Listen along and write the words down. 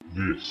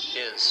This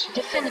is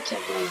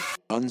definitively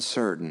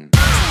uncertain.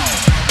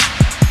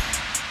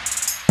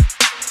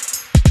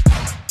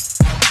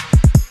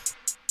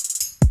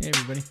 Hey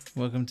everybody,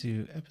 welcome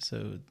to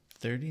episode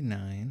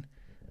 39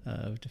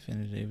 of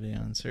Definitively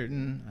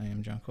Uncertain. I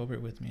am John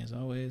Colbert, with me as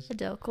always.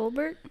 Adele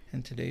Colbert.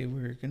 And today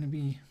we're going to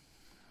be,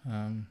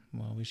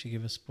 we should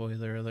give a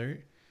spoiler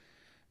alert,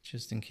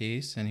 just in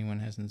case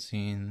anyone hasn't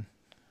seen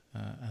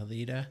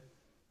Alita,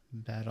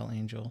 Battle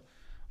Angel,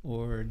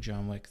 or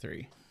John Wick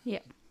 3.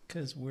 Yep.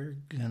 Because we're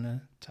going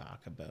to talk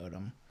about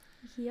them.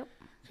 Yep.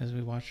 Because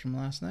we watched them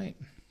last night.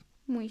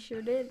 We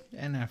sure did.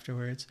 And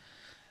afterwards,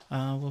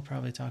 we'll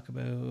probably talk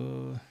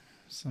about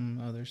some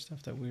other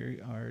stuff that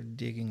we are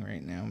digging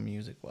right now,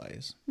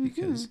 music-wise.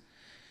 Because,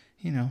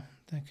 you know,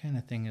 that kind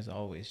of thing is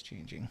always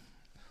changing.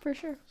 For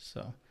sure.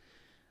 So,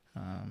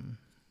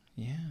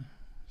 yeah.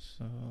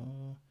 So,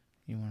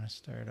 you want to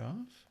start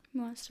off?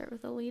 You want to start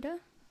with Alita?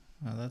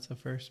 Well, that's the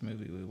first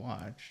movie we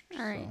watched.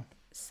 All right.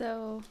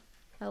 So,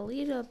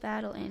 Alita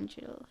Battle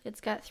Angel. It's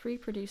got 3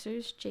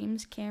 producers,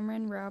 James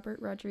Cameron,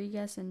 Robert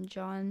Rodriguez, and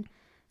John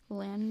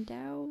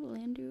Landau?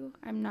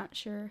 I'm not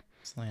sure.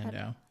 It's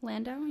Landau.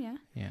 Landau, yeah.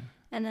 Yeah.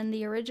 And then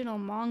the original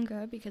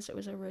manga, because it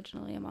was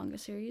originally a manga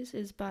series,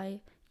 is by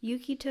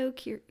Yukito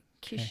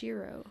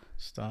Kishiro.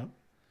 Stop.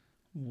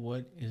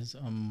 What is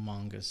a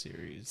manga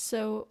series?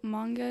 So,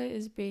 manga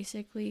is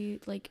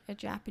basically like a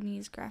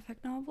Japanese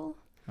graphic novel.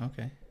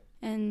 Okay.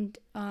 And,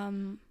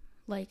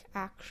 like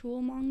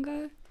actual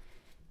manga,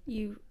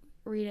 you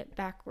read it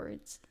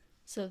backwards.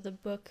 So the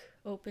book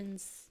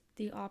opens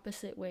the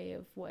opposite way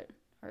of what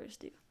ours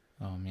do.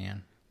 Oh,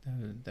 man.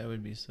 That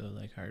would be so,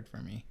 like, hard for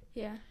me.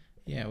 Yeah.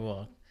 Yeah,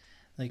 well,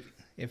 like,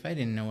 if I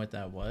didn't know what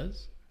that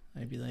was,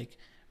 I'd be, like,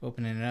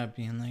 opening it up,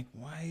 being like,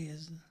 I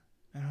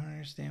don't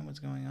understand what's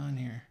going on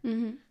here.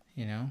 Mm-hmm.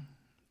 You know?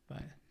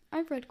 But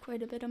I've read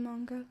quite a bit of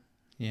manga.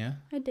 yeah?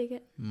 I dig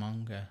it.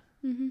 Manga.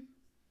 Mm-hmm.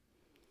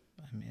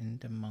 I'm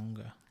into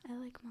manga. I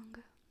like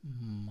manga.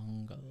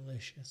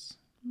 Mangalicious.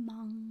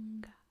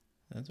 Manga.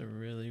 That's a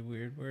really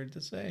weird word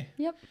to say.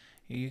 Yep.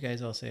 You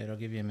guys all say it. I'll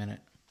give you a minute.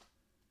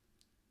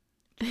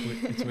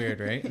 It's weird,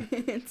 right?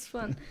 It's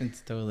fun.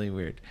 It's totally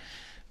weird.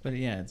 But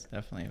yeah, it's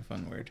definitely a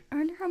fun word. I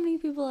wonder how many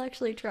people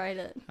actually tried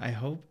it. I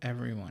hope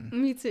everyone.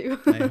 Me too.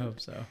 I hope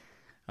so.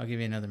 I'll give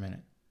you another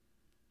minute.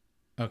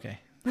 Okay.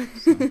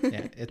 So,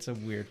 yeah, it's a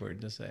weird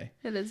word to say.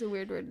 It is a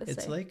weird word to say.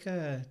 It's like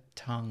a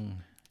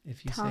tongue.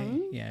 If you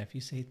Tongue? if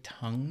you say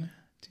tongue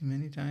too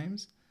many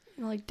times.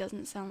 It like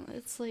doesn't sound.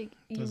 It's like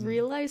you Doesn't-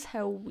 realize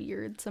how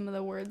weird some of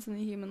the words in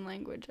the human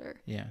language are.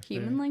 Yeah.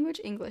 Human language,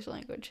 English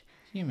language,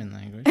 Human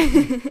language.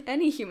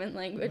 any human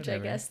language.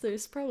 Whatever. I guess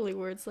there's probably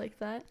words like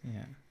that.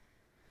 Yeah.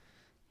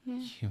 Yeah.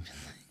 Human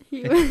language.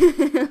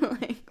 Human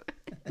language.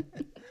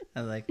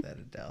 I like that,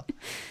 Adele.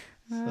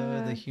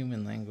 So the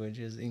human language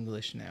is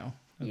English now,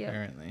 Yep.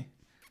 apparently.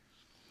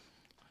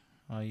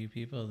 All you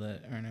people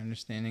that aren't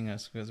understanding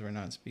us because we're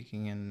not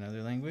speaking in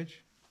another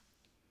language,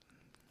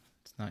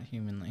 it's not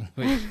human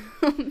language.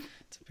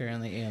 It's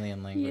apparently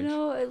alien language. You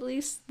know, at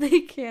least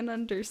they can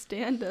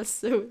understand us,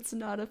 so it's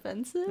not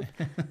offensive.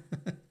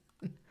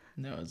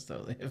 No, it's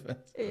totally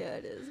offensive. Yeah,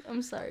 it is.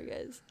 I'm sorry,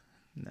 guys.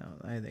 No,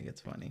 I think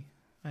it's funny.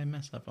 I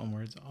mess up on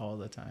words all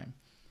the time.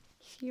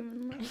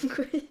 Human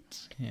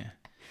language. Yeah.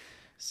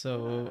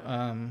 So,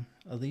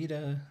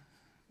 Alita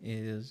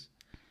is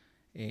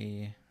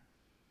it's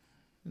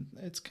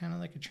kind of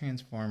like a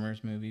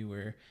Transformers movie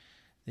where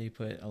they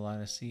put a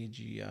lot of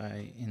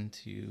CGI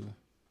into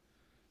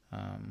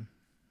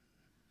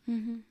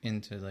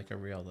like a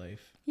real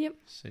life Yep.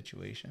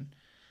 situation.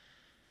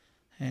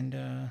 And,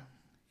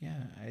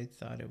 yeah, I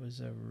thought it was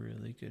a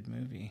really good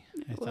movie.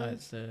 I thought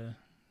the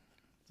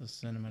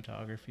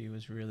cinematography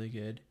was really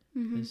good.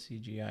 Mm-hmm. The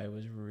CGI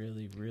was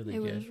really, really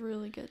It good. was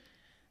really good.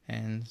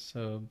 And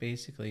so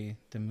basically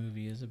the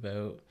movie is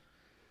about,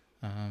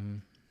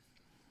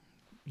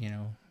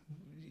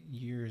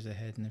 years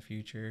ahead in the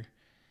future.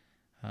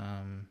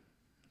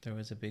 There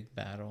was a big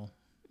battle,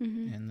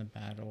 and the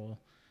battle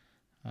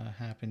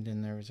happened,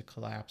 and there was a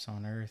collapse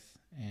on Earth,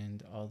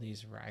 and all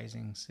these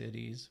rising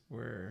cities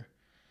were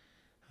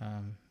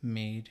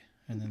made,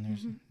 and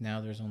then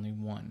there's only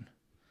one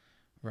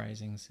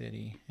rising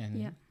city,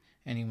 and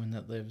anyone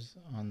that lives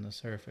on the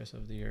surface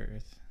of the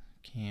Earth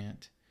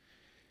can't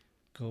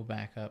go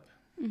back up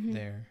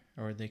there,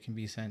 or they can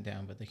be sent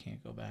down, but they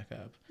can't go back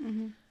up.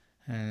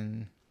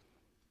 And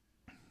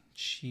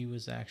she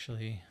was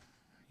actually,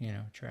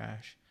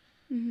 trash.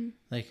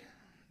 Like,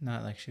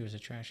 not like she was a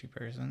trashy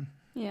person.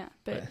 Yeah,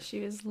 but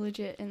she was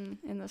legit in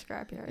the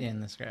scrapyard.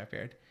 In the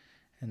scrapyard.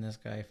 And this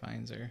guy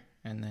finds her,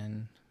 and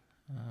then,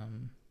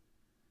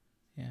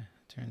 it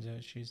turns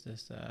out she's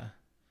this,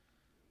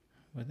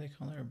 what do they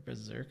call her?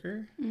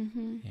 Berserker?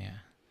 Mm-hmm. Yeah.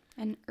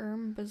 An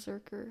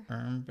Berserker.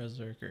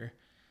 Berserker,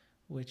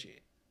 which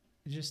it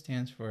just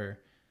stands for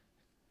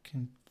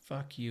can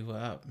fuck you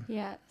up.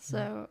 Yeah,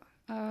 so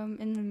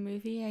in the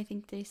movie, I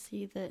think they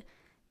see that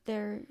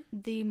they're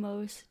the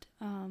most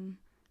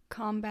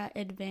combat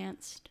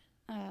advanced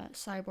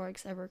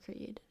cyborgs ever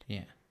created.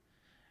 Yeah.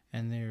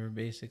 and they were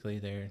basically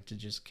there to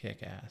just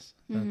kick ass.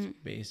 That's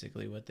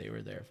basically what they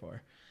were there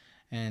for.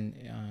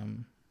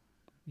 And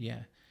yeah,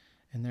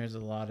 and there's a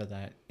lot of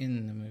that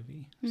in the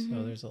movie.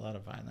 So there's a lot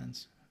of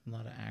violence, a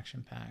lot of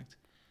action packed,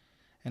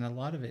 and a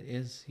lot of it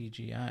is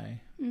CGI.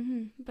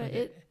 But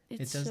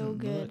it's doesn't so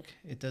good.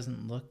 It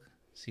doesn't look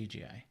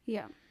CGI.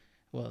 Yeah.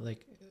 Well,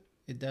 like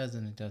it does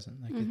and it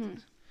doesn't. Like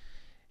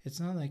it's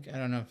not like, I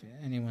don't know if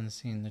anyone's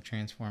seen the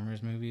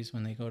Transformers movies.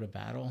 When they go to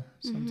battle,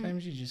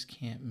 sometimes you just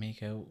can't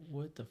make out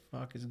what the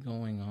fuck is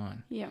going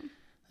on. Yeah.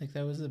 Like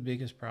that was the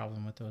biggest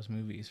problem with those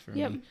movies for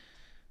me,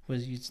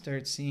 was you'd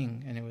start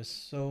seeing, and it was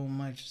so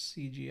much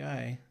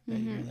CGI that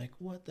you're like,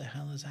 what the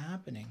hell is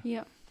happening?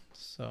 Yeah.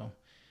 So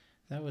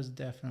that was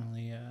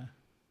definitely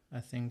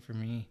a thing for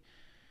me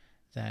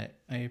that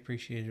I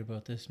appreciated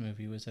about this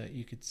movie, was that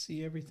you could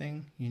see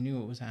everything, you knew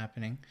what was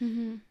happening.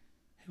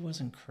 It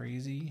wasn't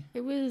crazy.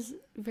 It was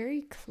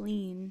very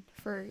clean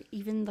for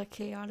even the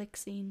chaotic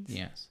scenes.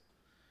 Yes.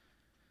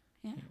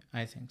 Yeah.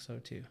 I think so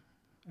too.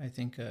 I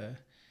think and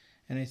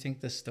I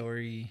think the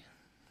story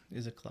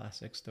is a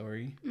classic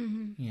story,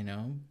 you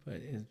know, but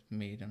it's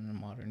made on a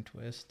modern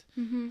twist.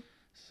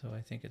 So I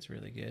think it's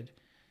really good.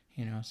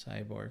 You know,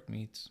 Cyborg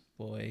meets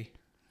boy.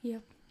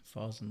 Yep.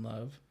 Falls in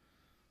love.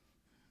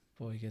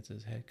 Boy gets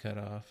his head cut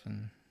off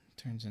and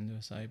turns into a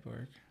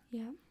cyborg.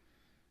 Yeah.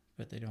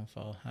 But they don't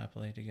fall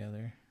happily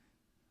together.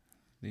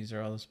 These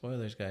are all the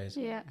spoilers, guys.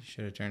 Yeah. You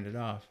should have turned it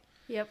off.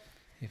 Yep.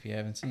 If you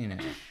haven't seen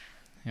it.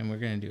 And we're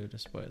going to do a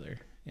spoiler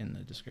in the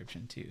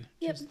description too.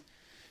 Yep.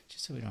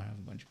 Just so we don't have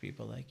a bunch of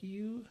people like,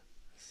 you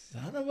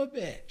son of a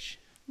bitch.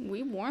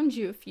 We warned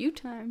you a few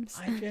times.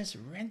 I just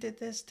rented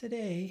this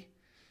today.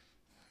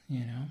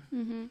 You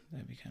know?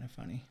 That'd be kind of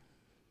funny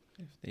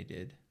if they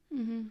did.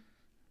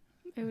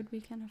 It would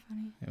be kind of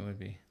funny. It would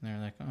be. They're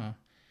like, oh,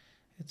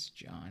 it's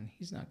John.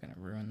 He's not going to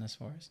ruin this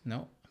for us.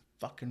 Nope. I'm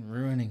fucking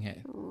ruining it.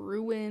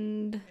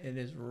 Ruined. It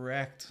is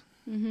wrecked.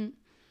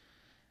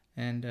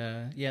 And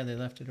yeah, they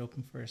left it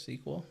open for a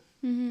sequel.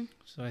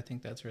 So I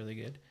think that's really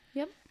good.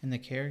 Yep. And the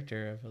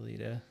character of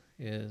Alita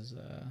is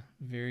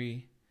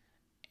very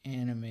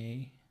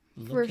anime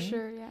looking. For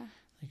sure, yeah.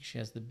 Like she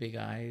has the big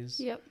eyes.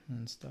 Yep.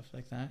 And stuff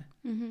like that.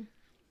 Do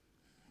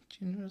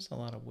you notice a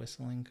lot of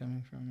whistling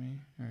coming from me?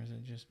 Or is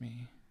it just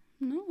me?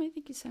 No, I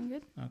think you sound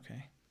good.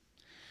 Okay.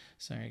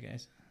 Sorry,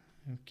 guys.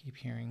 I keep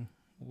hearing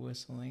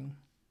whistling.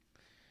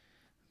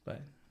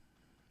 But...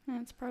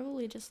 It's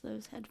probably just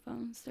those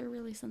headphones. They're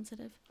really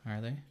sensitive.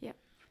 Are they? Yep.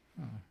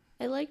 Oh.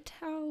 I liked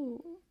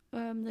how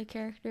the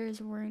characters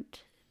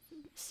weren't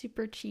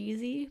super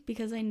cheesy,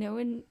 because I know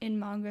in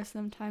manga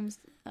sometimes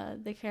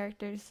the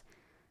characters,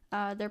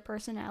 their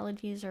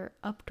personalities are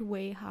upped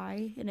way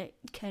high and it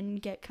can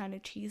get kind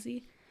of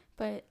cheesy.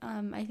 But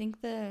I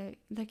think the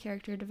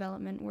character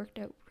development worked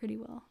out pretty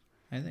well.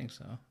 I think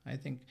so. I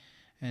think,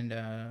 and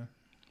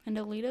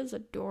Alita's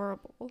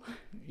adorable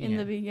in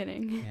the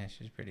beginning. Yeah,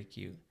 she's pretty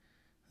cute.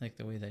 Like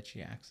the way that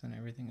she acts and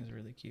everything is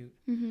really cute.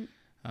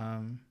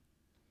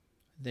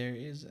 There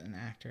is an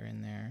actor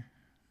in there.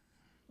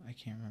 I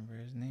can't remember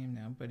his name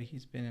now, but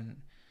he's been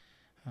in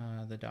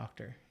The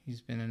Doctor. He's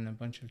been in a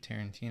bunch of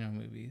Tarantino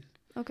movies.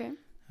 Okay.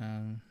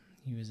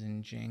 He was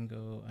in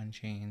Django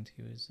Unchained.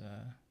 He was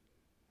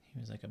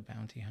like a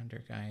bounty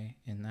hunter guy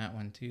in that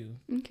one too.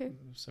 Okay.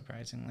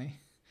 Surprisingly,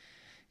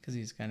 because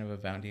he's kind of a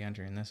bounty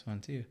hunter in this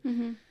one too.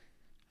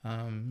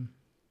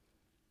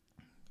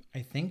 I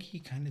think he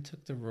kind of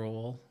took the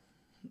role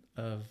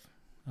of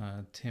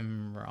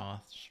Tim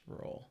Roth's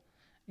role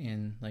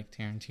in like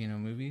Tarantino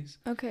movies.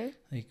 Okay.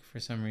 Like for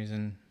some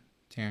reason,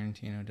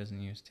 Tarantino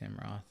doesn't use Tim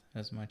Roth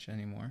as much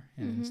anymore,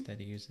 and instead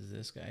he uses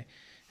this guy.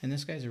 And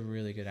this guy's a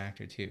really good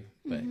actor too,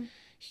 but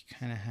he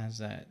kind of has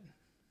that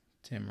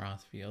Tim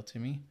Roth feel to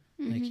me.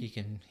 Like he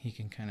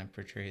can kind of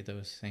portray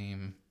those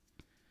same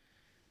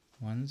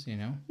ones, you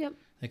know? Yep.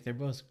 Like they're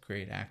both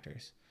great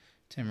actors.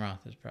 Tim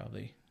Roth is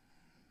probably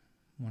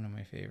one of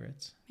my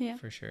favorites. Yeah.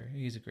 For sure.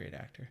 He's a great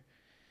actor.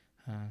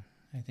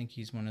 I think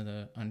he's one of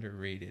the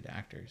underrated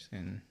actors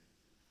in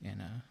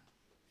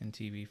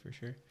TV for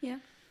sure. Yeah.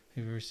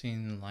 Have you ever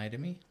seen Lie to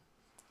Me?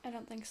 I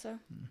don't think so.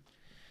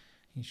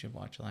 You should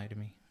watch Lie to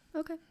Me.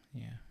 Okay.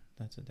 Yeah,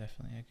 that's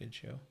definitely a good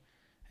show.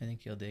 I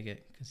think you'll dig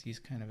it because he's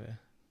kind of a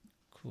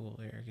cool,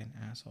 arrogant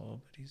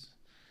asshole, but he's,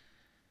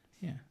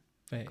 yeah.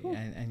 But cool.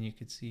 And you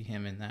could see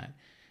him in that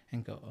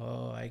and go,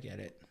 oh, I get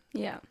it.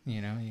 Yeah.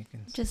 You know, you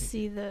can just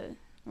see the,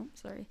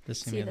 the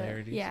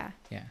similarities. Yeah.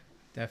 Yeah,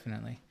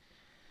 definitely.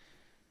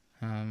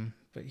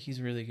 But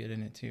he's really good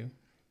in it too.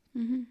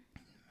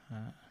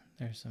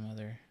 There's some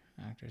other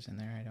actors in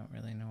there. I don't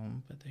really know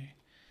them, but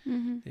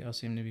they all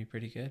seem to be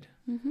pretty good.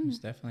 It's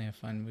definitely a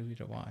fun movie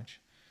to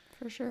watch.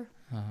 For sure.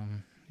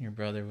 Your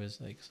brother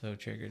was like so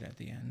triggered at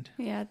the end.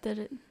 Yeah, did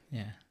it?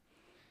 Yeah.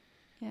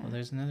 Yeah. Well,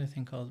 there's another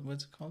thing called,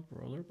 what's it called?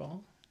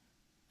 Rollerball?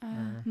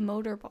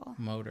 Motorball.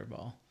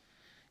 Motorball.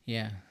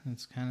 Yeah,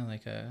 it's kind of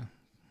like a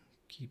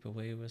keep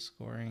away with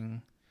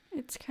scoring.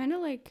 It's kind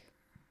of like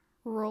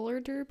roller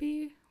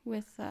derby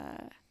with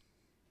it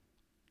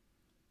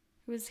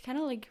was kind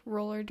of like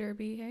roller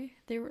derby, hey?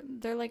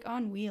 They're like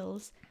on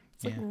wheels.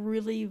 It's like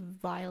really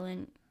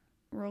violent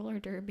roller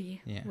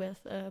derby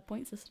with a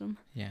point system.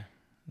 Yeah,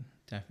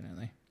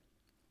 definitely.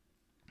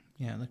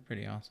 Yeah, it looked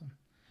pretty awesome.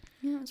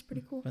 Yeah, it's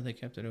pretty cool. But they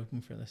kept it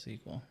open for the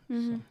sequel.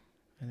 So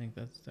I think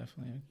that's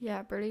definitely...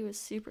 Yeah, Birdie was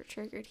super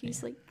triggered.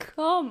 He's like,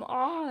 come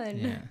on.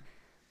 Yeah.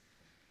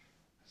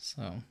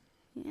 So...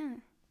 Yeah.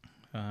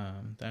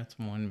 That's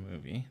one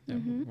movie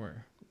that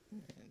we're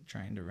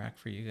trying to wreck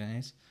for you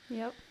guys.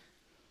 Yep.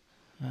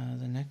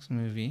 The next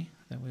movie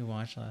that we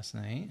watched last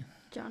night...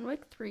 John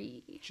Wick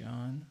 3.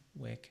 John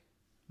Wick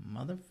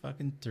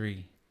motherfucking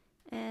 3.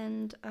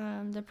 And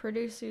the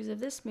producers of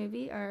this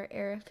movie are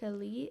Erica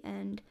Lee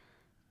and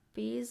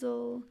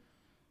Basil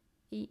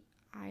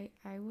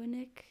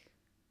Iwanick.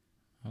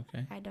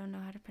 Okay. I don't know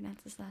how to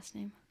pronounce his last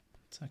name.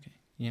 It's okay.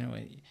 You know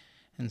what?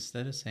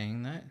 Instead of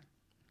saying that,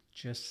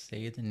 just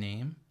say the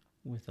name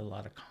with a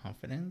lot of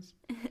confidence,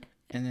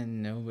 and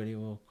then nobody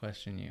will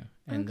question you.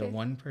 And the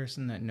one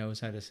person that knows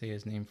how to say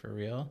his name for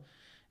real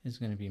is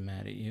going to be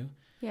mad at you.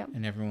 Yep.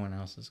 And everyone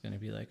else is going to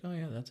be like, oh,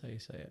 yeah, that's how you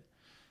say it.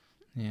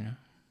 You know?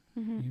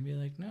 You'd be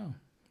like, no,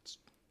 it's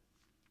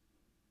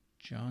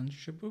John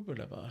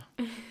Shabubalaba.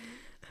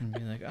 And be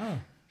like, oh,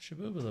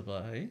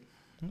 Shabubalaba, eh?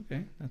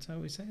 Okay, that's how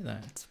we say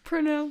that. It's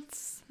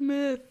pronounced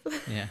Smith.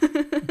 Yeah.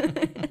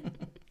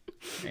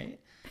 Right?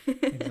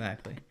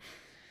 Exactly.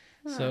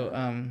 So,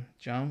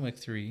 John Wick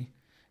 3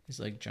 is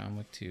like John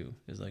Wick 2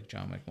 is like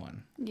John Wick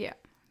 1. Yeah.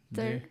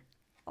 They're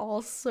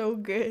all so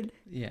good.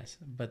 Yes,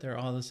 but they're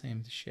all the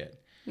same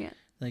shit. Yeah.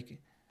 Like,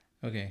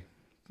 okay,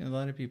 a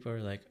lot of people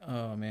are like,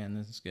 oh man,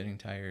 this is getting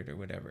tired or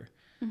whatever.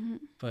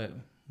 But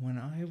when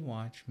I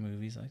watch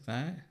movies like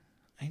that,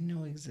 I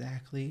know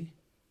exactly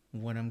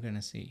what I'm going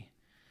to see.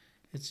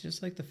 It's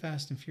just like the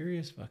Fast and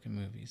Furious fucking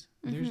movies.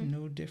 There's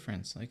no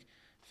difference. Like,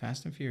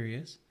 Fast and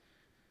Furious,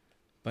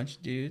 bunch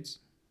of dudes,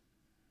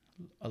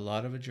 a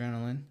lot of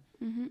adrenaline,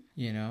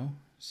 you know,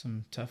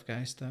 some tough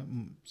guy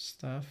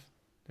stuff.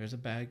 There's a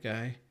bad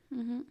guy.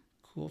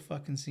 Cool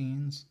fucking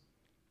scenes.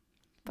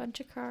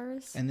 Bunch of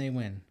cars. And they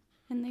win.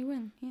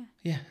 Yeah.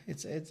 Yeah,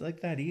 it's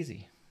like that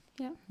easy.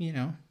 Yeah. You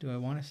know, do I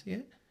want to see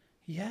it?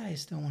 Yeah, I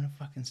still want to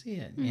fucking see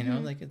it. You know,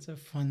 like it's a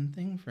fun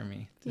thing for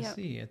me to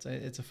see. It's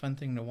a fun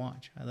thing to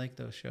watch. I like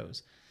those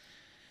shows.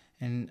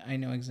 And I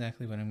know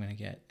exactly what I'm going to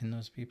get. And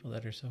those people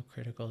that are so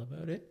critical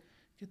about it,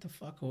 get the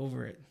fuck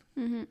over it.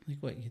 Like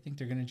what, you think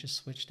they're going to just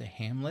switch to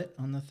Hamlet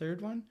on the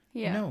third one?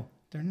 Yeah. No,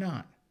 they're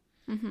not.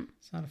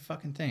 It's not a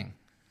fucking thing.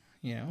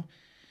 You know,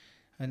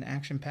 an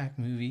action-packed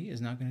movie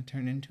is not going to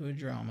turn into a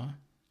drama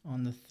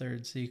on the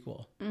third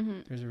sequel.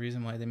 There's a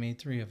reason why they made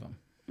 3 of them.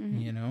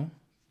 You know,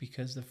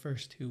 because the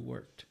first 2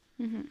 worked.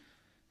 You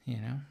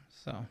know,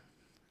 so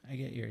I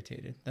get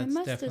irritated. I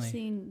must have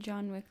seen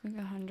John Wick like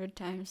 100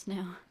 times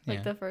now.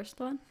 Like the first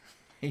one.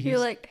 You're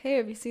like, hey,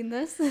 have you seen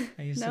this?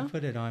 I used to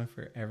put it on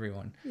for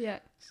everyone. Yeah.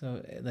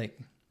 So like,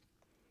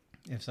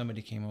 if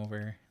somebody came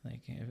over, like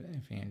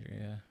if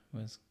Andrea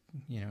was,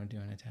 you know,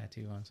 doing a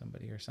tattoo on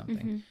somebody or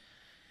something,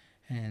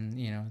 and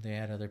you know they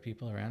had other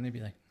people around, they'd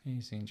be like, "Hey,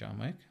 you seen John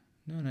Wick?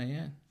 No, not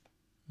yet.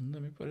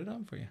 Let me put it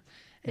on for you."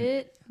 And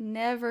it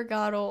never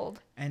got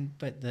old.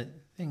 But the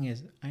thing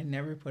is, I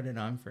never put it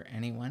on for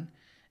anyone,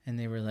 and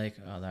they were like,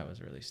 "Oh, that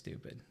was really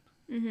stupid."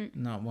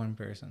 Not one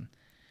person.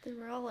 They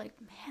were all like,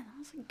 "Man, that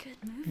was a good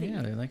movie."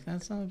 Yeah, they're like,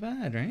 "That's not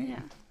bad, right?"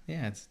 Yeah.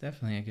 Yeah, it's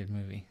definitely a good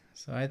movie.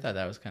 So I thought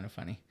that was kind of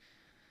funny.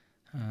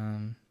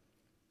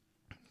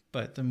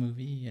 But the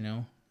movie, you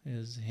know,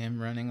 is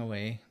him running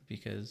away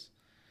because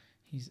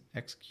he's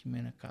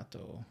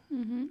excommunicato.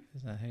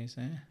 Is that how you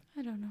say it?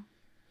 I don't know.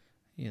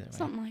 Either way.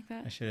 Something like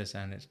that. I should have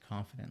sounded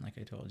confident like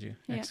I told you.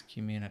 Yeah.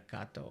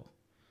 Excommunicato.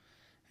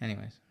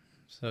 Anyways,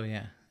 so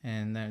yeah.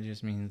 And that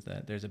just means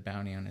that there's a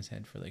bounty on his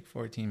head for like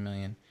 14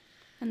 million.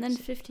 And then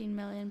 15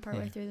 million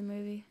partway through the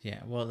movie.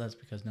 Yeah, well, that's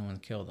because no one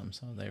killed him,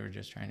 so they were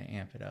just trying to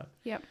amp it up.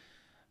 Yep.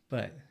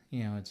 But,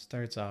 you know, it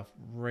starts off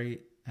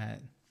right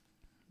at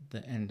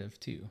the end of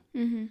 2.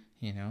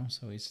 You know,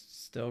 so he's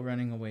still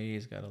running away.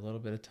 He's got a little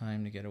bit of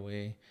time to get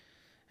away.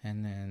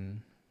 And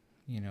then,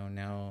 you know,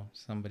 now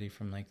somebody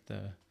from like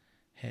the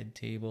head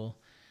table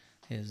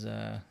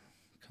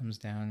comes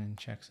down and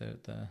checks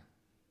out the,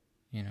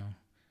 you know,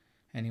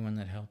 anyone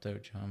that helped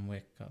out John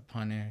Wick got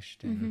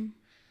punished and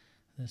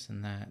this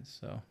and that.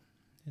 So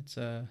it's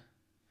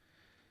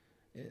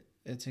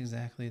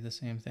exactly the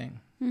same thing,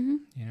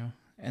 you know.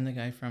 And the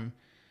guy from,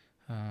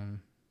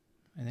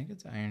 I think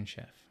it's Iron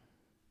Chef.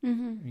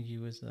 He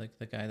was like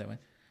the guy that went,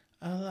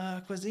 "A la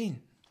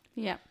cuisine."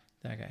 Yeah.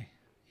 That guy.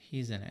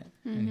 He's in it,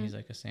 and he's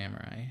like a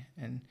samurai,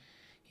 and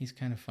he's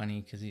kind of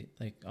funny because he,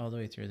 like, all the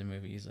way through the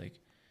movie, he's like,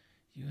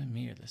 "You and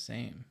me are the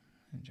same,"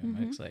 and John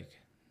Wick's like,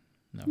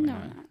 "No, we're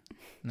not.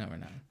 No, we're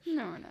not.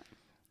 No, we're not."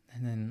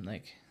 And then,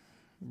 like,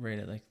 right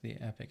at like the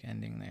epic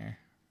ending there,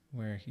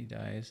 where he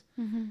dies,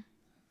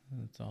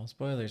 it's all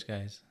spoilers,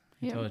 guys.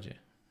 I told you.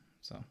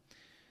 So,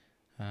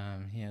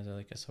 he has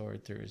like a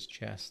sword through his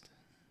chest,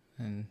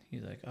 and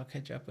he's like, "I'll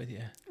catch up with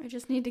you. I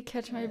just need to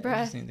catch my breath."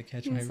 I just need to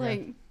catch my breath.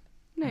 Like,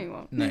 no, you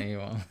won't. No, you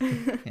won't.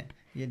 Yeah,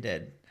 you're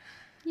dead.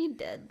 You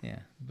dead.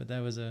 Yeah, but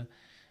it was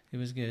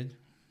good.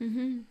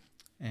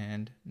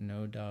 and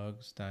no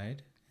dogs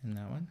died in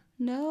that one.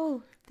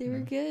 No, they were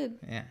No. good.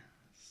 Yeah,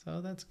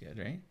 so that's good,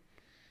 right?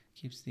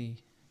 Keeps the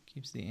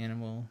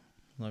animal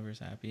lovers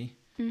happy.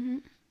 Mm-hmm.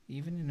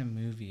 Even in a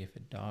movie, if a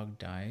dog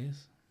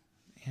dies,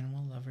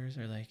 animal lovers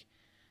are like,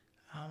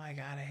 "Oh my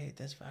god, I hate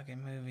this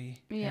fucking movie.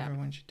 Yeah.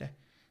 Everyone should die."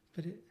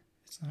 But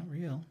it's not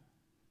real.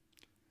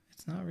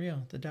 It's not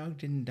real. The dog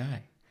didn't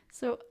die.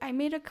 So I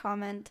made a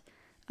comment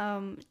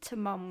to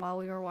Mom while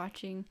we were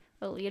watching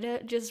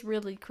Alita, just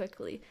really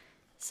quickly.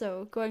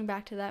 So going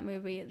back to that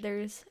movie,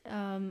 there's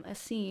a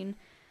scene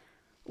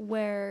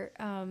where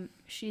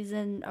she's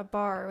in a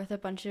bar with a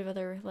bunch of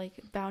other like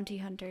bounty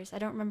hunters. I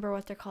don't remember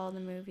what they're called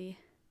in the movie,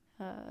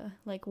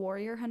 like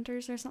warrior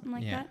hunters or something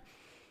like that.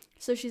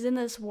 So she's in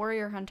this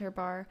warrior hunter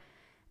bar,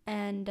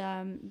 and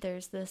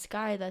there's this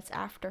guy that's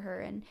after her,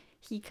 and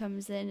he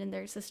comes in, and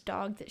there's this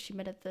dog that she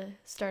met at the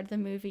start of the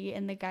movie,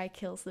 and the guy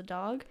kills the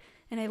dog.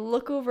 And I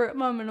look over at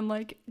Mom, and I'm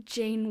like,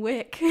 Jane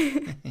Wick.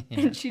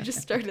 And she just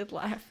started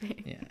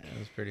laughing. Yeah, it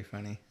was pretty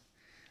funny.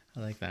 I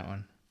like that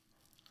one.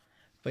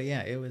 But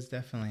yeah, it was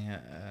definitely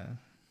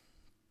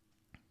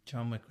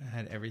John Wick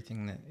had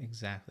everything that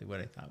exactly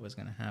what I thought was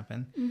going to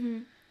happen. Mm-hmm.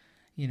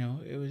 You know,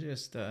 it was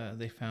just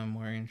they found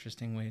more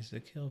interesting ways to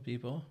kill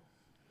people,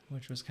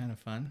 which was kind of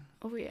fun.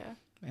 Oh, yeah.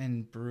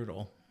 And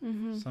brutal.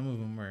 Mm-hmm. Some of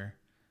them were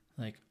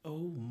like,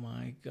 oh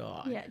my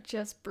god. Yeah,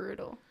 just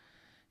brutal.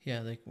 Yeah,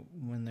 like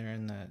when they're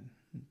in that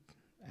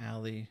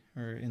alley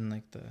or in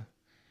like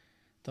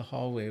the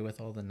hallway with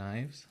all the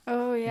knives.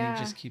 Oh, yeah. And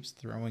he just keeps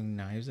throwing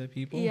knives at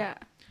people. Yeah.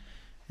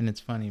 And it's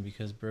funny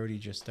because Brody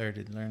just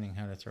started learning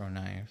how to throw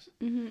knives.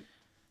 Mm-hmm.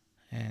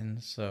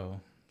 And so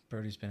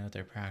Brody's been out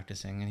there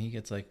practicing, and he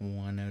gets like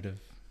 1 out of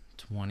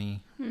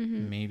 20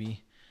 Mm-hmm.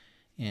 maybe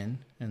in.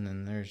 And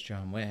then there's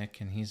John Wick,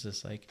 and he's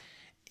just like,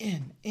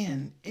 in,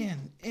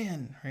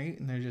 right?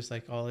 And they're just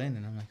like all in.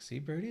 And I'm like, see,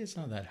 Brody, it's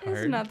not that hard.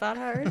 It's not that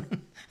hard.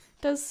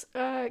 Does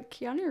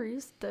Keanu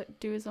Reeves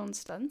do his own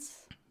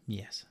stunts?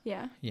 Yes.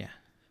 Yeah. Yeah.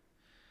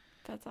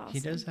 That's awesome. He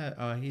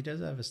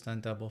does have a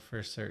stunt double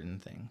for certain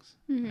things.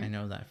 Mm-hmm. I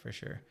know that for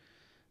sure.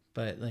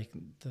 But like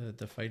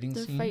the fighting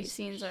scenes. The fight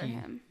scenes are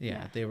him.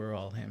 Yeah, they were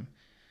all him.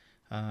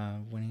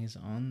 When he's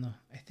on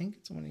I think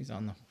it's when he's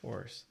on the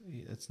horse.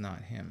 It's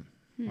not him.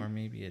 Or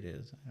maybe it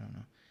is. I don't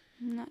know.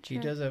 I'm not sure.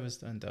 He does have a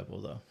stunt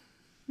double though.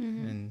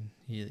 Mm-hmm. And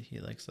he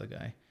likes the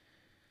guy.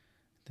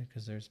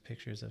 Because there's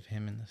pictures of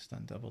him and the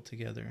stunt double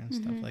together and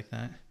stuff like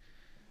that.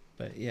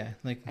 But yeah,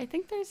 like I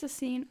think there's a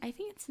scene, I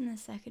think it's in the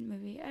second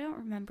movie, I don't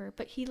remember,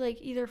 but he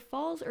like either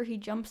falls or he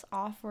jumps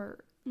off or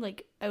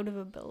like out of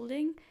a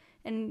building.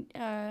 And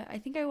I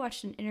think I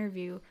watched an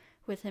interview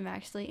with him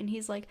actually, and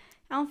he's like,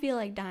 I don't feel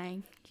like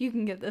dying. You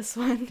can get this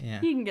one.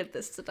 Yeah. You can get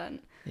this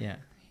stunt. Yeah,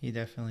 he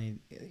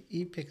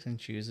picks and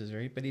chooses,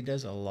 right? But he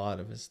does a lot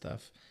of his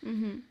stuff.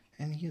 Mm-hmm.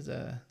 And he's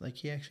like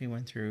he actually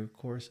went through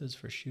courses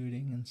for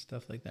shooting and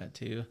stuff like that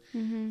too.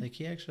 Mm-hmm. Like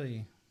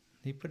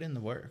he put in the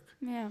work.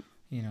 Yeah.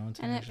 You know,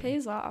 And it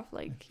pays off.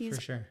 Like he's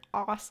for sure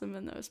awesome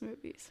in those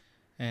movies.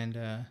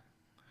 And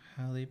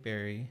Halle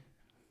Berry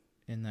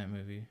in that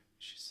movie,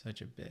 she's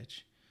such a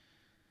bitch.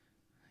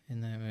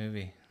 In that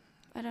movie,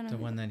 I don't know. the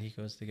one that he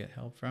goes to get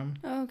help from.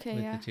 Oh, okay,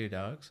 with yeah. the 2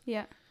 dogs.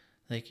 Yeah.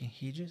 Like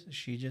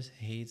she just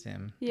hates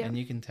him. Yeah. And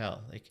you could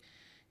tell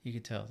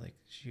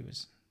she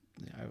was.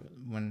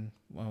 When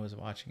I was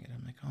watching it,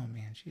 I'm like, oh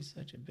man, she's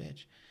such a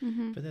bitch.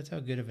 Mm-hmm. But that's how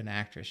good of an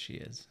actress she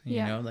is. You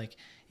Yeah. know, like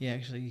you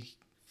actually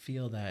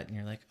feel that, and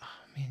you're like,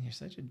 oh man, you're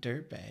such a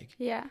dirtbag.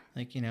 Yeah.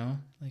 Like, you know,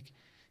 like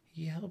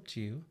he helped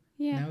you.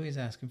 Yeah. Now he's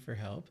asking for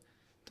help.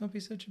 Don't be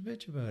such a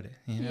bitch about it.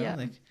 You know, Yeah.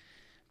 like,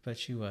 but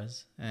she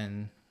was,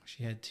 and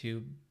she had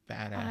 2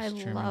 badass I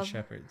German love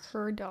shepherds.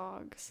 her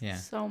dogs. Yeah.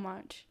 So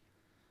much.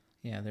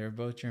 Yeah, they were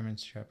both German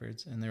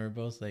shepherds, and they were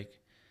both like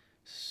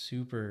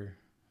super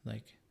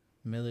like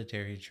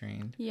military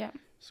trained. Yeah.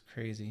 It's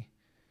crazy.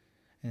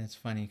 And it's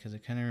funny because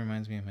it kind of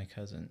reminds me of my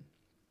cousin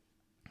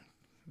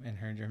and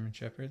her German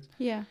shepherds.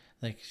 Yeah.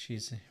 Like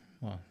she's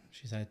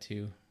had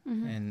 2.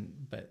 Mm-hmm.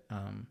 But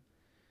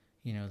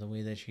you know, the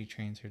way that she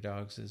trains her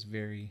dogs is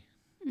very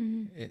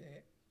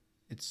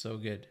it's so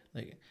good.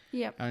 Like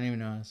Yep. I don't even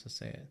know how else to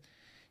say it.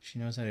 She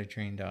knows how to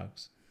train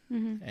dogs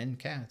and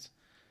cats.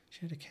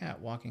 She had a cat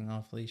walking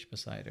off leash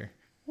beside her.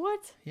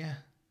 What? Yeah.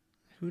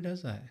 Who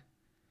does that?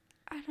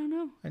 I don't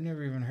know. I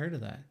never even heard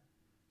of that.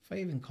 If I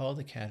even called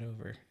the cat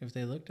over, if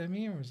they looked at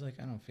me and was like,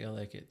 I don't feel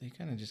like it, they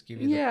kind of just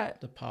give you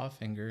the paw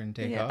finger and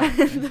take off. Right?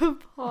 The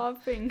paw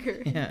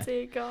finger and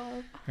take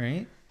off.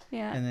 Right?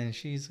 Yeah. And then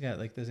she's got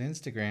like this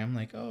Instagram,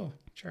 like, oh,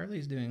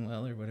 Charlie's doing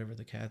well, or whatever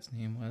the cat's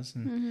name was.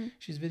 And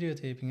she's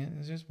videotaping it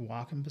and is just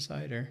walking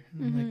beside her.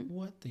 And I'm like,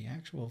 what the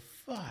actual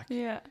fuck?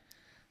 Yeah.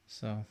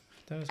 So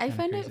that was I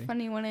find crazy. it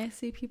funny when I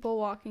see people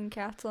walking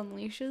cats on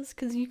leashes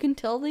because you can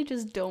tell they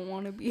just don't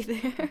want to be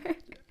there.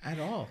 At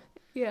all.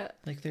 Yeah.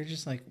 Like they're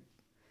just like,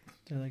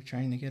 they're like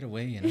trying to get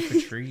away and up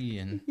a tree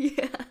and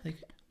Yeah. like,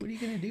 what are you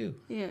going to do?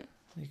 Yeah.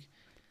 Like,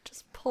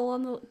 just pull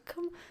on the,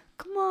 come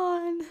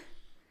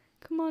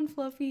on,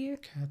 Fluffy.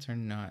 cats are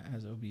not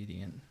as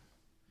obedient.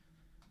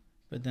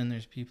 But then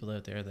there's people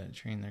out there that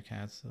train their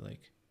cats to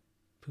like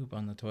poop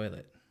on the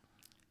toilet.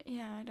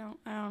 Yeah, I don't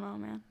know,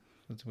 man.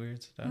 It's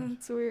weird stuff.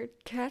 It's weird.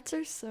 Cats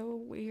are so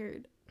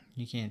weird.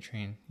 You can't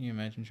train. Can you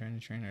imagine trying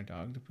to train our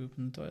dog to poop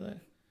in the toilet?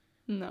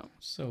 No.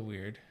 So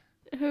weird.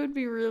 It would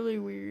be really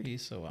weird.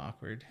 He's so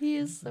awkward. He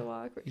is so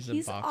awkward.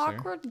 He's a boxer.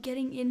 Awkward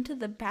getting into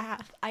the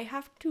bath. I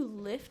have to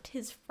lift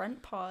his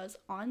front paws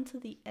onto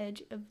the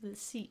edge of the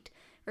seat.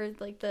 Or,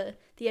 like, the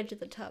edge of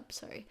the tub,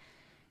 sorry.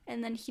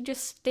 And then he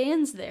just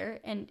stands there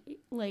and,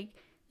 like,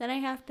 then I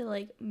have to,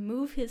 like,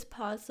 move his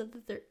paws so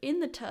that they're in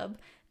the tub,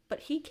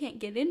 but he can't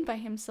get in by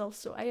himself,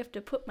 so I have to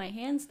put my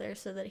hands there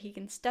so that he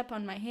can step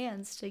on my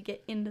hands to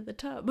get into the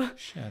tub.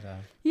 Shut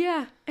up.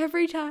 Yeah,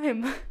 every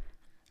time.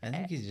 I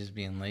think he's just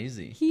being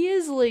lazy. He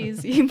is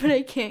lazy, but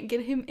I can't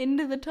get him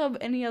into the tub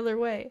any other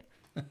way.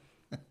 I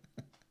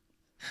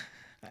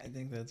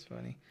think that's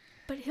funny.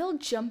 But he'll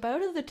jump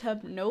out of the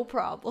tub, no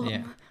problem.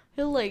 Yeah.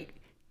 He'll, like,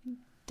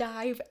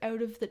 dive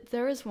out of the...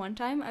 There was one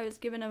time I was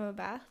giving him a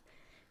bath,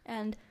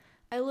 and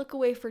I look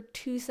away for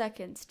 2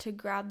 seconds to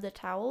grab the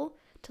towel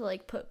to,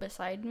 like, put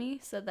beside me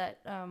so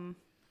that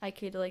I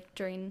could, like,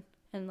 drain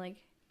and, like,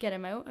 get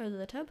him out of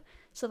the tub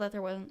so that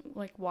there wasn't,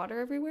 like, water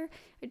everywhere.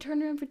 I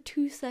turned around for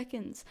 2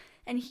 seconds,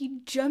 and he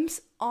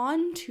jumps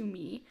onto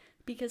me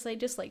because I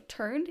just, like,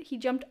 turned. He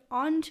jumped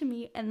onto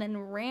me and then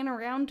ran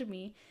around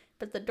me,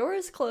 but the door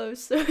is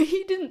closed, so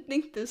he didn't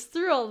think this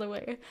through all the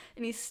way.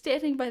 And he's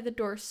standing by the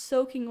door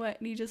soaking wet,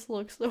 and he just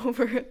looks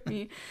over at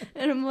me.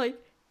 And I'm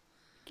like,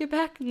 get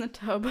back in the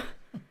tub.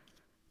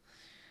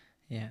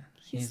 Yeah.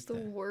 He's the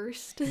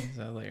worst. He's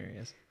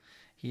hilarious.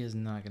 He is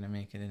not going to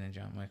make it in a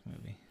John Wick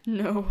movie.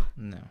 No.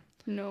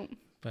 No.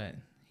 But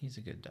he's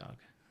a good dog.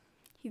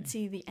 He'd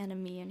see the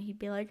enemy, and he'd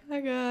be like, hi,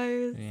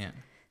 guys. Yeah.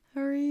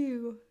 How are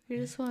you? I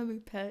just want to be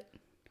pet.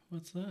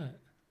 What's that?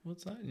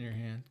 What's that in your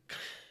hand?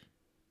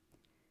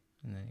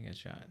 And then you get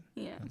shot.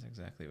 Yeah. That's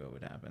exactly what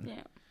would happen.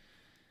 Yeah.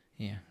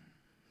 Yeah.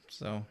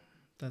 So,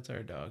 that's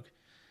our dog.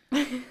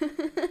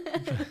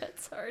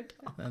 That's our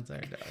dog. That's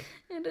our dog.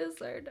 It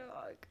is our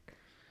dog.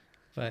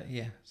 But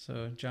yeah,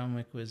 so John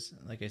Wick was,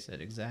 like I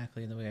said,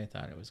 exactly the way I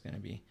thought it was going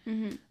to be.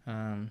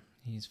 Mm-hmm.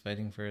 He's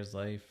fighting for his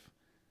life.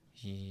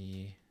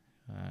 He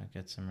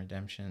gets some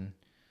redemption.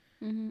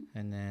 Mm-hmm.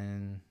 And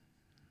then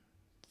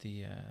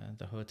the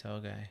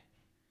hotel guy,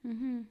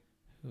 Mm-hmm.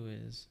 who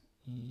is,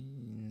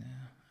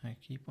 I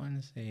keep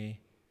wanting to say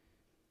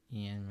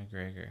Ian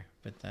McGregor,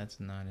 but that's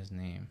not his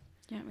name.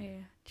 You want me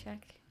to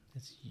check?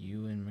 It's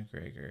Ewan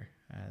McGregor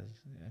as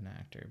an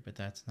actor, but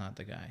that's not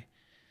the guy.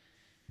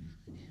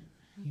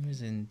 He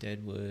was in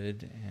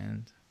Deadwood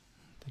and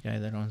the guy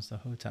that owns the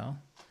hotel.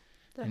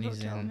 The and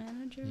hotel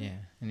manager? Yeah,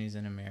 and he's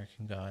in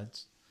American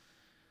Gods.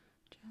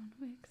 John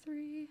Wick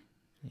 3.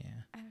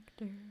 Yeah.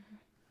 Actor.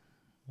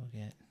 We'll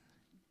get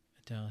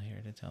Adele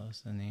here to tell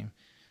us the name.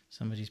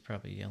 Somebody's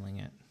probably yelling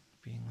it,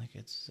 being like,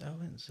 it's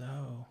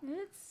so-and-so.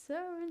 It's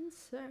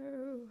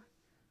so-and-so.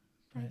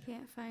 I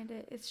can't find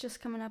it. It's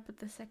just coming up with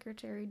the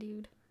secretary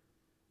dude.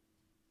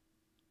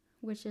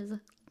 Which is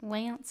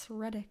Lance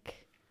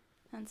Reddick.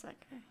 That's that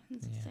guy.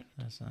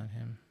 That's not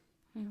him.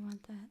 We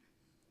want that.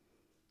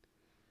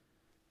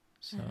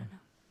 So, I don't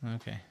know.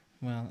 Okay.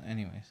 Well,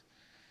 anyways,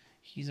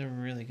 he's a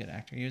really good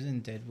actor. He was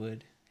in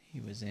Deadwood. He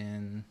was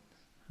in,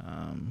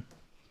 what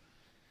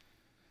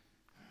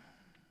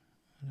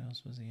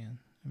else was he in?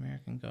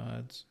 American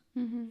Gods.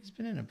 Mm-hmm. He's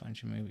been in a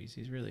bunch of movies.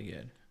 He's really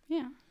good.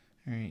 Yeah.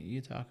 All right,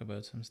 you talk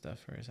about some stuff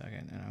for a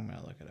second, and I'm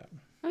gonna look it up.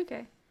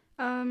 Okay.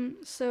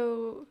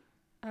 So,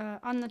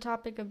 on the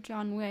topic of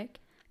John Wick,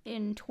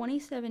 in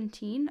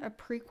 2017, a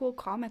prequel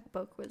comic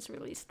book was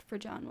released for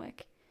John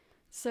Wick.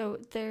 So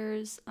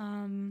there's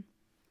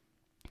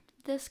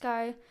this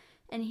guy,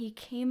 and he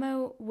came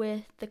out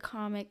with the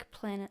comic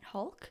Planet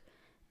Hulk.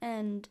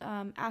 And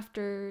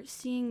after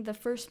seeing the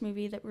first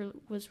movie that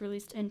was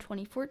released in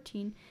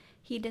 2014,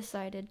 he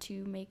decided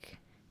to make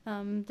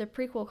the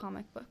prequel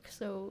comic book.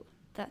 So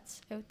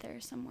that's out there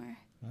somewhere.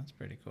 That's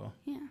pretty cool.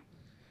 Yeah.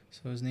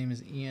 So his name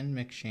is Ian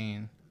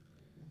McShane,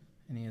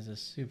 and he is a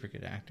super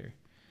good actor.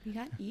 We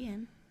got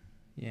Ian.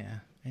 Yeah,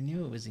 I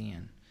knew it was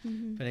Ian,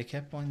 but I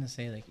kept wanting to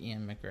say like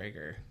Ian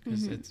McGregor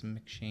because it's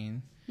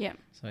McShane. Yeah.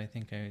 So I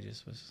think I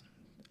just was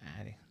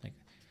adding, like,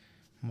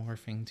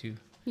 morphing to.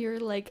 You're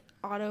like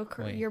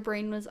your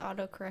brain was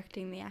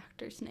auto-correcting the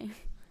actor's name.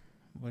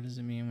 What does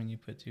it mean when you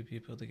put two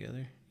people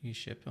together? You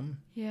ship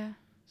them? Yeah.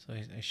 So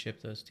I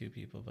shipped those two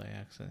people by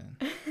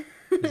accident.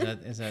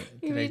 Is that?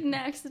 You made an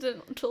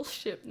accidental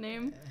ship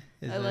name.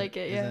 I like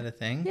it. Yeah. Is that a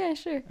thing? Yeah,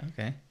 sure.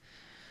 Okay.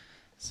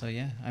 So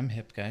yeah, I'm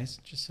hip, guys.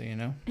 Just so you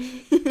know.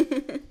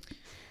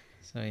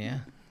 So yeah.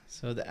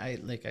 So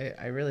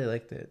I really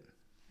liked it.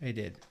 I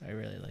did. I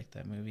really liked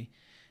that movie.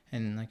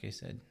 And like I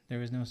said, there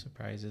was no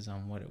surprises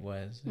on what it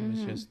was. It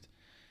was just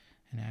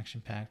an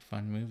action-packed,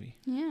 fun movie.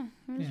 Yeah,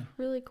 it was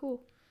really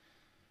cool.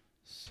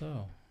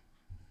 So,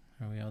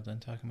 are we all done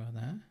talking about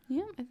that?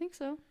 Yeah, I think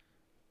so.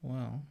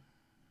 Well,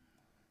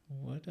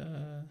 what,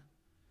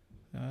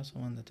 I also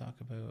wanted to talk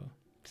about...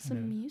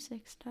 Some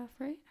music stuff,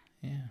 right?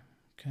 Yeah,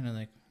 kind of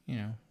like,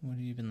 what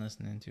have you been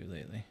listening to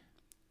lately?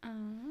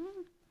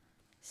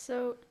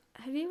 So,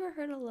 have you ever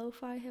heard of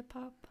lo-fi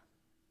hip-hop?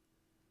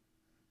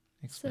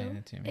 Explain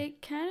it to me.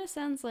 It kind of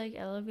sounds like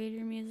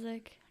elevator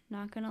music,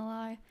 not gonna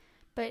lie,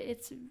 but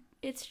it's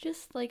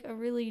just like a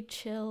really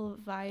chill,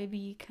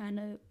 vibey kind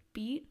of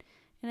beat,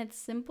 and it's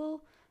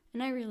simple,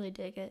 and I really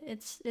dig it.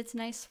 It's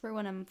nice for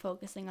when I'm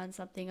focusing on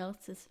something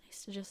else. It's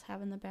nice to just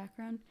have in the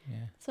background.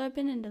 Yeah. So I've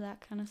been into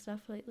that kind of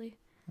stuff lately.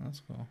 That's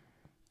cool.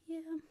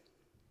 Yeah.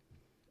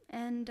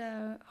 And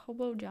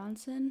Hobo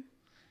Johnson,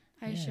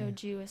 I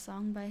showed you a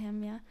song by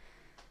him,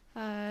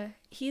 yeah.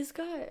 He's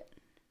got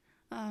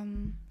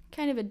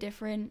kind of a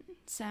different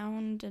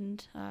sound,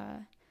 and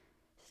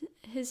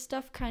his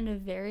stuff kind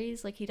of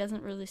varies. Like, he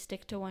doesn't really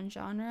stick to one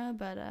genre,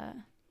 but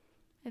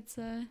it's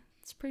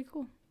pretty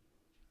cool.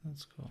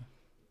 That's cool.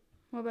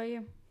 What about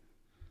you?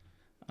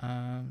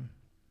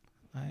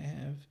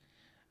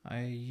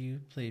 You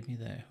played me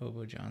that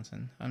Hobo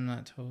Johnson. I'm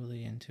not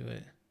totally into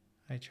it.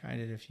 I tried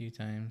it a few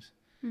times.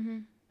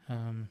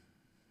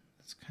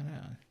 It's kind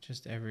of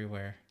just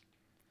everywhere.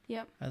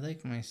 Yep. I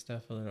like my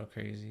stuff a little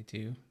crazy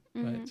too,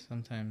 but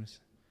sometimes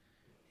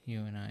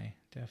you and I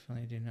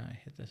definitely do not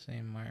hit the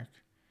same mark.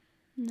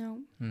 No.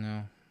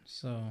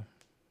 So,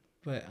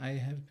 but I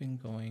have been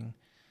going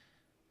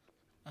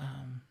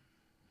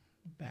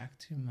back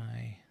to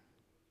my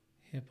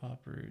hip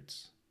hop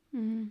roots.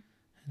 And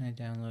I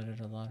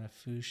downloaded a lot of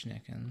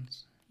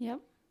Fushnikins. Yep.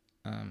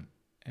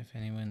 If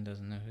anyone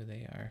doesn't know who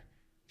they are,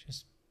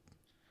 just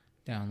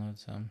download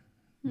some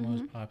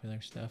most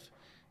popular stuff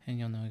and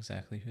you'll know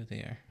exactly who they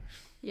are.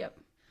 Yep.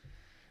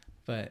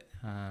 But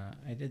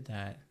I did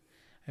that.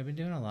 I've been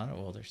doing a lot of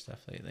older stuff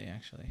lately,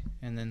 actually,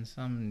 and then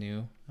some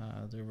new.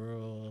 The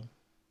Rural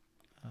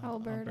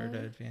Alberta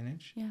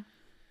Advantage.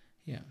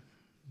 Yeah.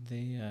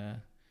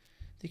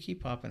 They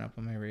keep popping up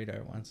on my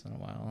radar once in a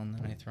while, and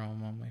then I throw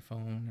them on my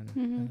phone and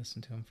I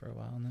listen to them for a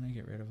while, and then I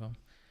get rid of them.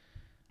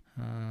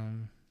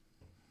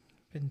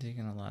 Been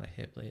digging a lot of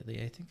hip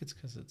lately. I think it's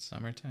because it's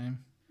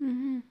summertime.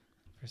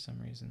 For some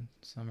reason,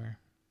 summer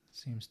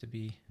seems to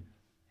be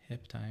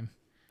hip time.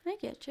 I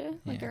get you.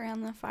 Like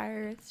around the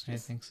fire, it's just, I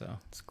think so.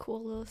 It's cool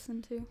to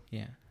listen to.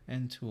 Yeah,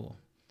 and Tool.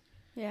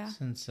 Yeah.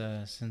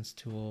 Since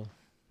Tool,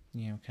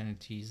 kind of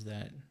teased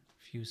that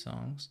few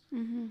songs,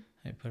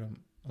 I put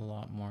a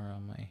lot more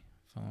on my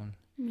phone.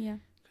 Yeah.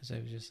 Because I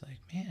was just like,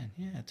 man,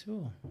 yeah,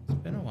 Tool. It's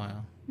been a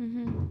while.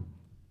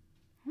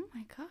 Oh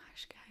my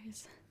gosh,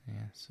 guys.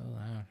 Yeah, so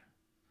loud.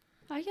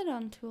 I get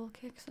on Tool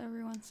kicks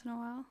every once in a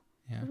while.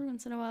 Yeah. Every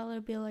once in a while,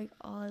 it'll be like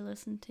all I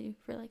listen to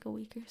for like a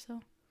week or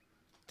so.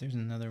 There's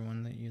another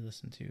one that you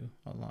listen to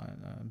a lot,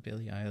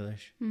 Billie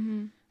Eilish.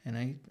 And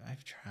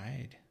I've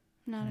tried.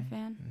 Not a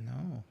fan.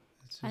 No.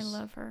 It's just I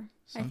love her.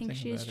 I think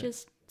she's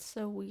just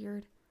so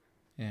weird.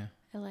 Yeah.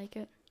 I like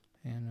it.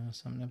 Yeah, no,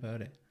 something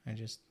about it. I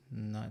just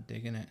not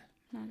digging it.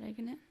 Not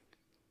digging it?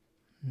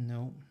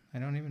 No. I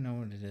don't even know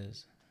what it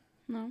is.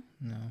 No?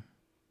 No.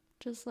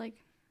 Just like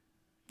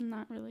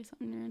not really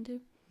something you're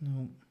into?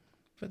 No.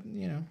 But,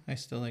 I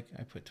still I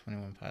put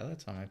 21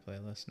 Pilots on my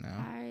playlist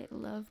now. I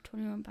love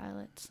 21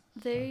 Pilots.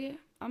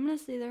 I'm going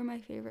to say they're my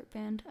favorite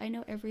band. I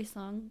know every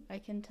song. I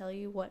can tell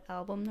you what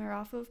album they're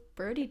off of.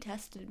 Brody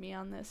tested me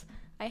on this.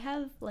 I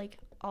have,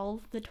 all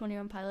of the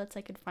 21 Pilots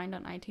I could find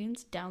on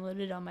iTunes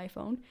downloaded on my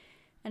phone.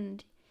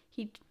 And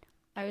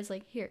I was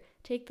like, here,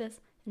 take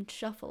this and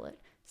shuffle it.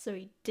 So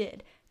he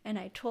did. And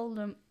I told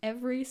him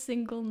every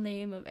single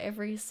name of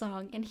every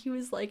song. And he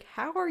was like,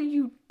 how are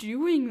you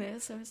doing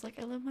this? I was like,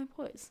 I love my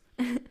boys.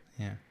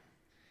 Yeah.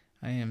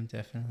 I am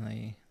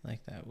definitely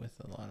like that with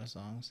a lot of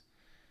songs.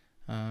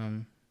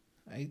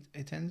 I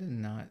tend to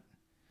not,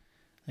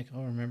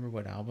 I'll remember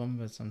what album,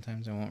 but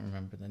sometimes I won't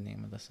remember the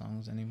name of the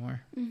songs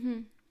anymore.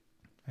 I'm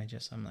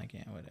like,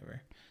 yeah,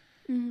 whatever.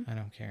 I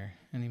don't care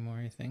anymore,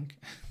 I think.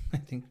 I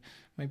think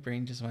my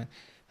brain just went,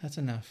 that's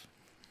enough,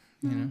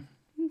 you know?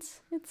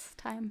 It's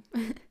time.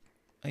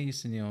 I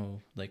used to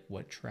know,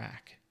 what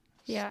track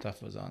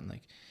stuff was on.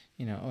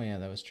 Oh, yeah,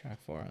 that was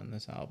track 4 on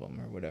this album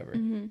or whatever.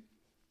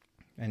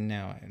 And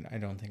now I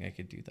don't think I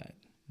could do that.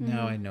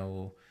 Now I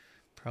know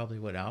probably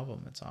what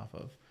album it's off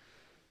of,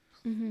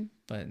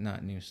 but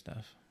not new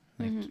stuff.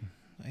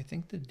 I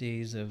think the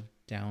days of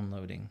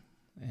downloading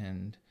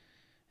and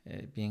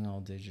it being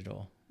all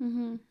digital,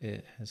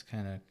 it has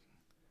kind of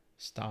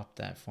stopped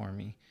that for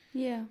me.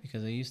 Yeah.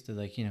 Because I used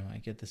to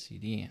I get the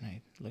CD and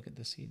I look at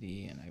the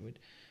CD and I would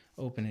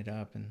open it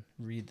up and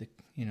read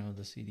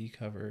the CD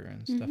cover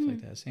and stuff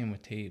like that. Same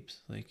with tapes.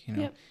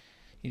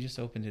 You just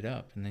opened it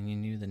up and then you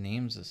knew the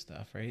names of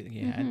stuff, right?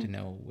 You had to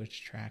know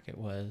which track it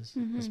was,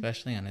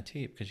 especially on a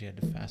tape because you had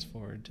to fast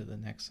forward to the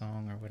next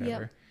song or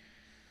whatever. Yep.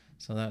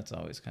 So that's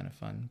always kind of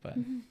fun. But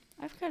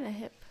I've got a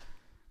hip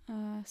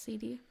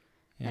CD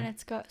and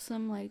it's got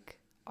some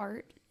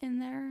art in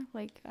there,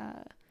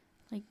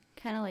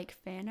 kind of like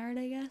fan art,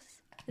 I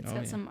guess. It's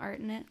got some art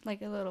in it,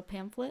 like a little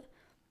pamphlet.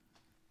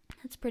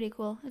 It's pretty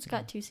cool. It's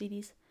got 2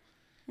 CDs.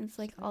 It's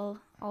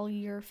all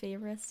your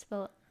favorites,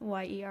 spelled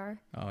YER.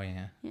 Oh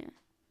yeah. Yeah.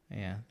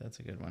 Yeah, that's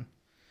a good one.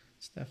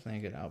 It's definitely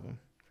a good album.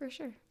 For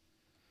sure.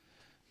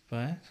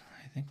 But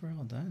I think we're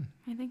all done.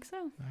 I think so.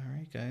 All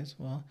right, guys.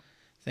 Well,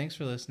 thanks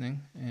for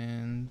listening,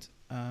 and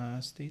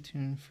stay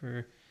tuned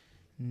for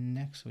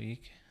next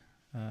week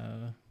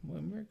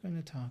when we're going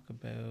to talk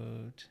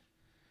about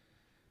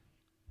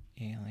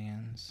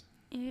aliens.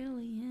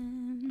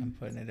 I'm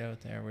putting it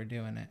out there. We're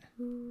doing it.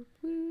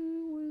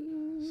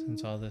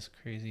 Since all this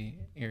crazy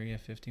Area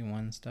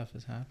 51 stuff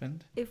has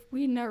happened. If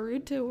we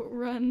Naruto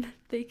run,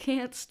 they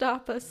can't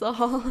stop us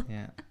all.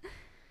 Yeah.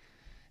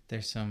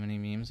 There's so many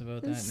memes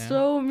about There's that now.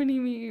 so many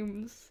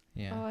memes.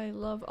 Yeah. Oh, I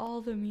love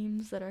all the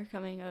memes that are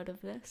coming out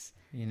of this.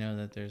 You know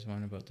that there's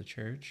one about the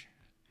church?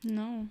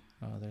 No.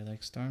 Oh, they're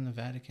like, storm the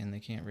Vatican. They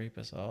can't rape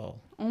us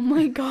all. Oh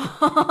my gosh.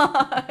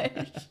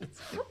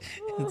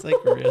 It's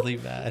like really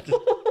bad.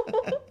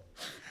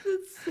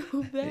 It's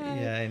so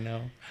bad. Yeah, I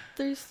know.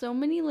 There's so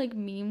many like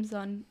memes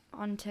on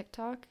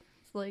TikTok.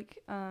 It's like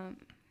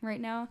right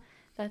now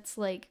that's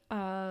like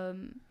I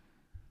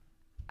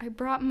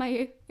brought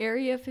my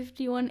Area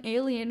 51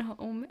 alien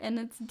home and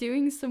it's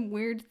doing some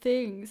weird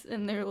things,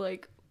 and they're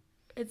like,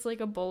 it's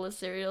like a bowl of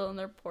cereal and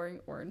they're pouring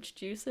orange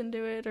juice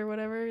into it or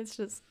whatever.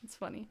 It's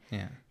funny.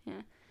 Yeah.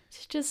 Yeah.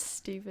 It's just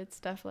stupid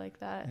stuff like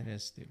that. It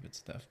is stupid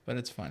stuff, but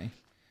it's funny.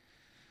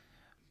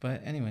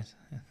 But anyways,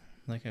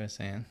 like I was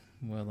saying,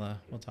 we'll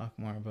talk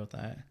more about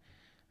that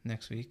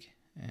next week,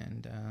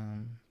 and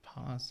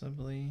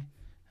possibly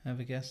have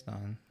a guest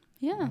on.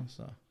 Yeah.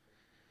 Also.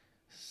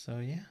 So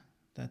yeah,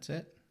 that's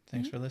it.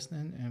 Thanks for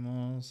listening, and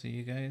we'll see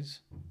you guys,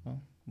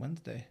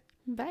 Wednesday.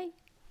 Bye.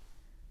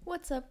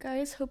 What's up,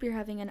 guys? Hope you're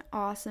having an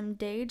awesome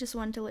day. Just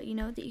wanted to let you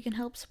know that you can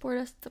help support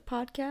us at the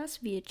podcast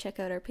via check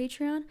out our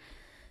Patreon.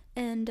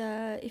 And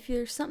if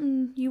there's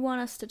something you want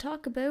us to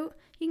talk about,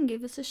 you can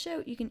give us a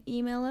shout. You can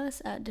email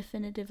us at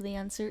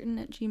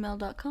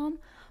definitivelyuncertain@gmail.com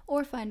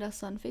or find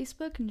us on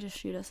Facebook and just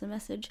shoot us a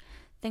message.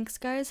 Thanks,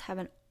 guys. Have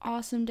an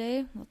awesome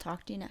day. We'll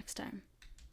talk to you next time.